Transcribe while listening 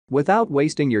Without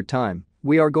wasting your time,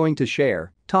 we are going to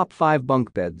share top 5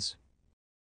 bunk beds.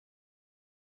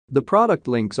 The product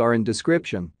links are in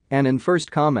description and in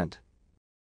first comment.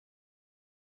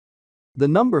 The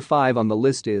number 5 on the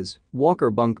list is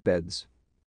Walker bunk beds.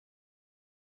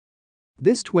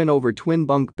 This twin-over-twin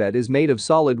bunk bed is made of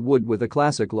solid wood with a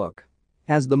classic look.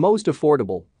 As the most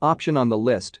affordable option on the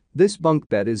list, this bunk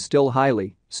bed is still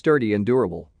highly sturdy and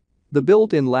durable. The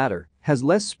built-in ladder has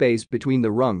less space between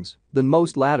the rungs than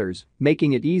most ladders,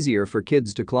 making it easier for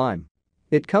kids to climb.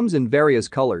 It comes in various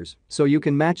colors, so you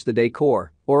can match the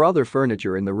decor or other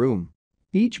furniture in the room.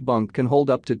 Each bunk can hold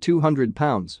up to 200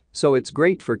 pounds, so it's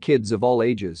great for kids of all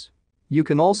ages. You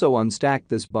can also unstack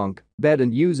this bunk bed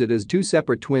and use it as 2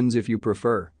 separate twins if you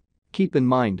prefer. Keep in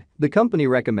mind, the company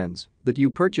recommends that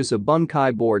you purchase a Bunk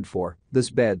board for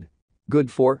this bed. Good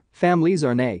for families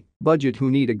on a budget who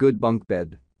need a good bunk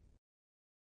bed.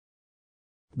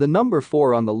 The number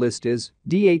 4 on the list is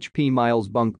DHP Miles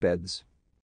bunk beds.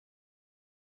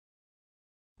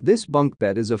 This bunk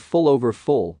bed is a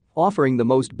full, offering the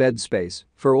most bed space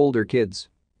for older kids.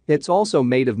 It's also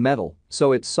made of metal,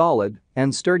 so it's solid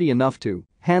and sturdy enough to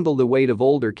handle the weight of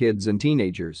older kids and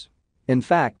teenagers. In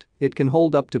fact, it can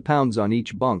hold up to pounds on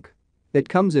each bunk. It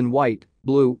comes in white,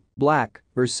 blue, black,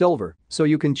 or silver, so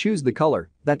you can choose the color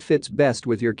that fits best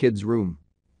with your kid's room.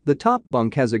 The top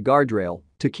bunk has a guardrail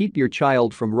to keep your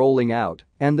child from rolling out,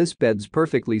 and this bed's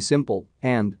perfectly simple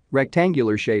and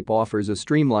rectangular shape offers a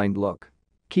streamlined look.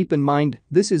 Keep in mind,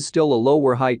 this is still a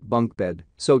lower height bunk bed,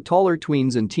 so taller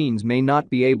tweens and teens may not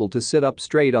be able to sit up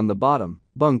straight on the bottom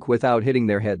bunk without hitting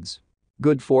their heads.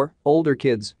 Good for older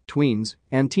kids, tweens,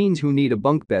 and teens who need a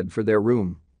bunk bed for their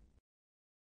room.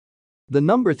 The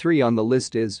number 3 on the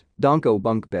list is Donko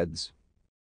bunk beds.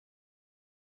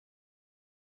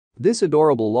 This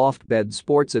adorable loft bed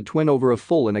sports a twin over a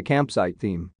full in a campsite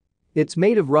theme. It's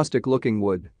made of rustic-looking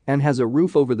wood and has a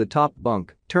roof over the top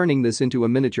bunk, turning this into a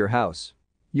miniature house.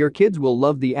 Your kids will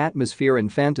love the atmosphere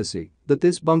and fantasy that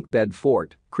this bunk bed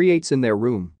fort creates in their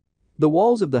room. The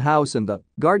walls of the house and the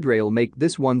guardrail make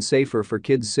this one safer for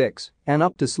kids 6 and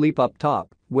up to sleep up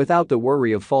top without the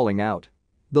worry of falling out.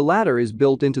 The ladder is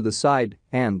built into the side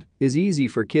and is easy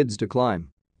for kids to climb.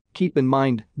 Keep in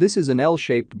mind, this is an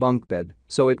L-shaped bunk bed,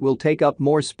 so it will take up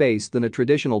more space than a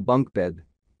traditional bunk bed.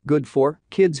 Good for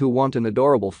kids who want an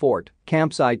adorable fort,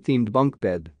 campsite-themed bunk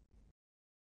bed.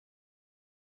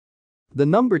 The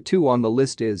number 2 on the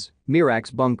list is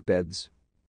Mirax bunk beds.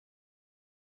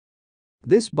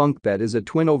 This bunk bed is a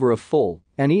twin over a full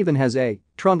and even has a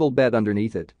trundle bed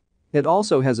underneath it. It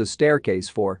also has a staircase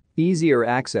for easier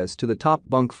access to the top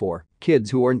bunk for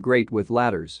kids who aren't great with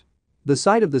ladders. The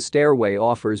side of the stairway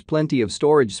offers plenty of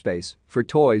storage space for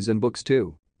toys and books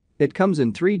too. It comes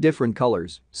in 3 different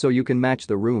colors, so you can match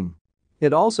the room.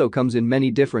 It also comes in many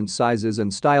different sizes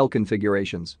and style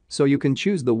configurations, so you can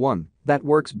choose the one that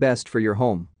works best for your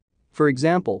home. For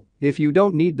example, if you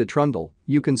don't need the trundle,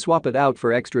 you can swap it out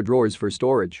for extra drawers for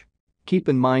storage. Keep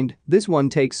in mind, this one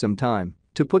takes some time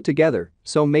to put together,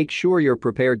 so make sure you're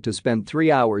prepared to spend 3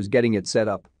 hours getting it set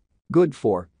up. Good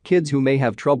for kids who may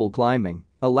have trouble climbing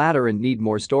a ladder and need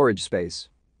more storage space.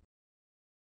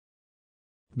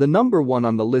 The number 1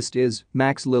 on the list is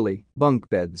Max Lily bunk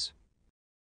beds.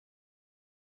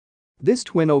 This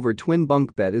twin-over-twin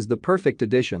bunk bed is the perfect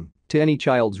addition to any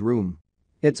child's room.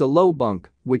 It's a low bunk,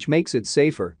 which makes it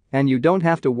safer, and you don't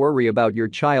have to worry about your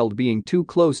child being too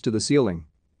close to the ceiling.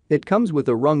 It comes with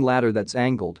a rung ladder that's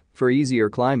angled for easier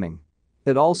climbing.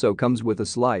 It also comes with a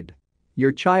slide.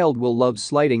 Your child will love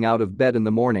sliding out of bed in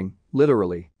the morning,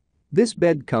 literally. This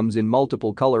bed comes in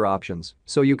multiple color options,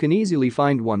 so you can easily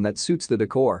find one that suits the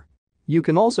decor. You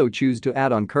can also choose to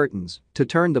add on curtains to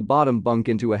turn the bottom bunk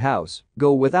into a house,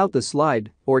 go without the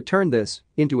slide, or turn this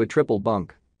into a triple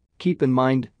bunk. Keep in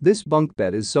mind, this bunk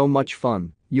bed is so much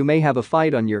fun, you may have a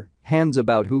fight on your hands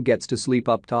about who gets to sleep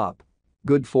up top.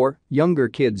 Good for younger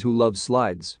kids who love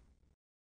slides.